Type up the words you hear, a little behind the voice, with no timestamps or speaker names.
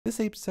This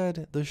ape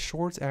said the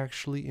shorts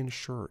actually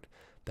ensured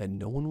that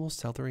no one will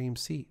sell their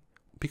AMC,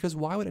 because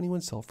why would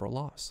anyone sell for a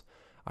loss?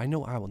 I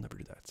know I will never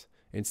do that.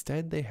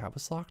 Instead, they have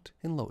us locked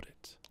and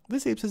loaded.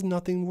 This ape says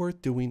nothing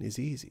worth doing is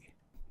easy.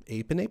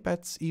 Ape and ape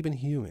bets, even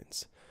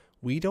humans.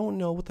 We don't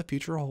know what the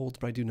future holds,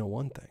 but I do know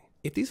one thing.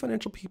 If these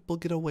financial people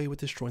get away with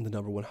destroying the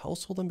 #1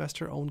 household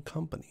investor-owned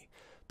company,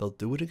 they'll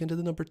do it again to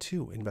the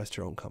 #2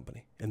 investor-owned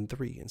company, and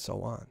 3, and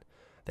so on.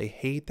 They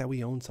hate that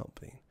we own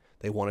something.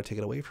 They want to take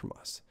it away from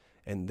us,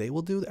 and they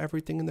will do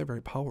everything in their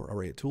very power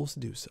array of tools to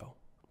do so.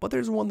 But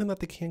there's one thing that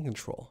they can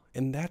control,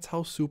 and that's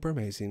how super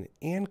amazing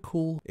and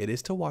cool it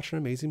is to watch an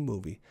amazing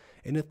movie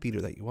in a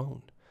theater that you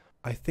own.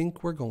 I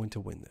think we're going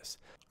to win this.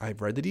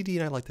 I've read the DD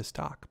and I like the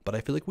stock, but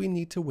I feel like we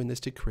need to win this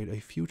to create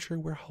a future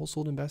where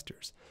household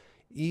investors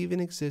even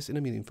exist in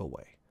a meaningful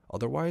way.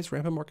 Otherwise,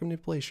 rampant market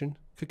manipulation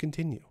could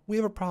continue. We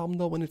have a problem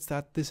though, and it's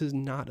that this is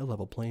not a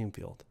level playing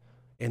field,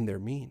 and they're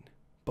mean.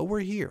 But we're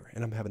here,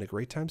 and I'm having a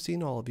great time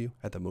seeing all of you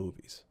at the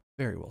movies.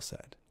 Very well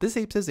said. This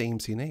ape says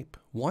AMC and ape.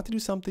 Want to do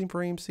something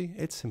for AMC?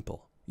 It's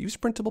simple. Use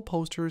printable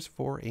posters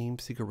for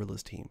AMC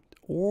Gorilla's team,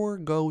 or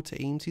go to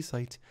AMC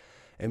site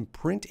and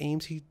print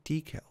AMC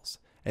decals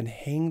and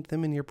hang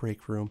them in your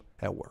break room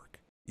at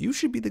work. You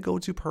should be the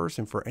go-to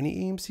person for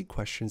any AMC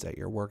questions at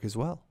your work as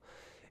well.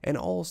 And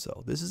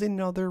also, this is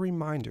another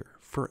reminder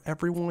for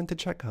everyone to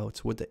check out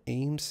what the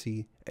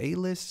AMC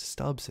A-List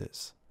Stubs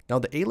is. Now,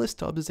 the A-List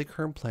Stubs is a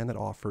current plan that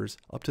offers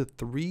up to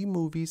 3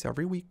 movies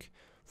every week,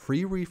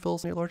 free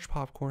refills on a large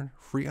popcorn,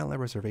 free online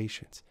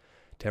reservations,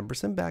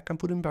 10% back on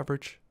food and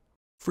beverage,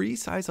 free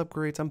size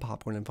upgrades on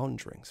popcorn and fountain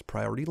drinks,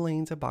 priority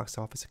lanes at box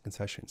office and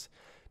concessions,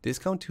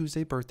 discount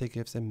Tuesday birthday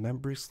gifts, and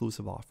member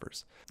exclusive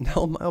offers.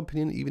 Now, in my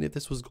opinion, even if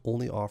this was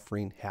only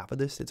offering half of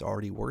this, it's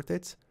already worth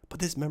it. But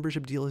this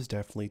membership deal is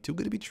definitely too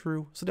good to be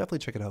true, so definitely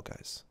check it out,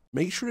 guys.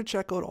 Make sure to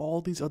check out all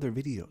these other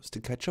videos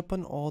to catch up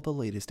on all the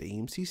latest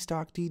AMC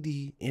stock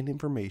DD and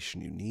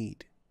information you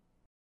need.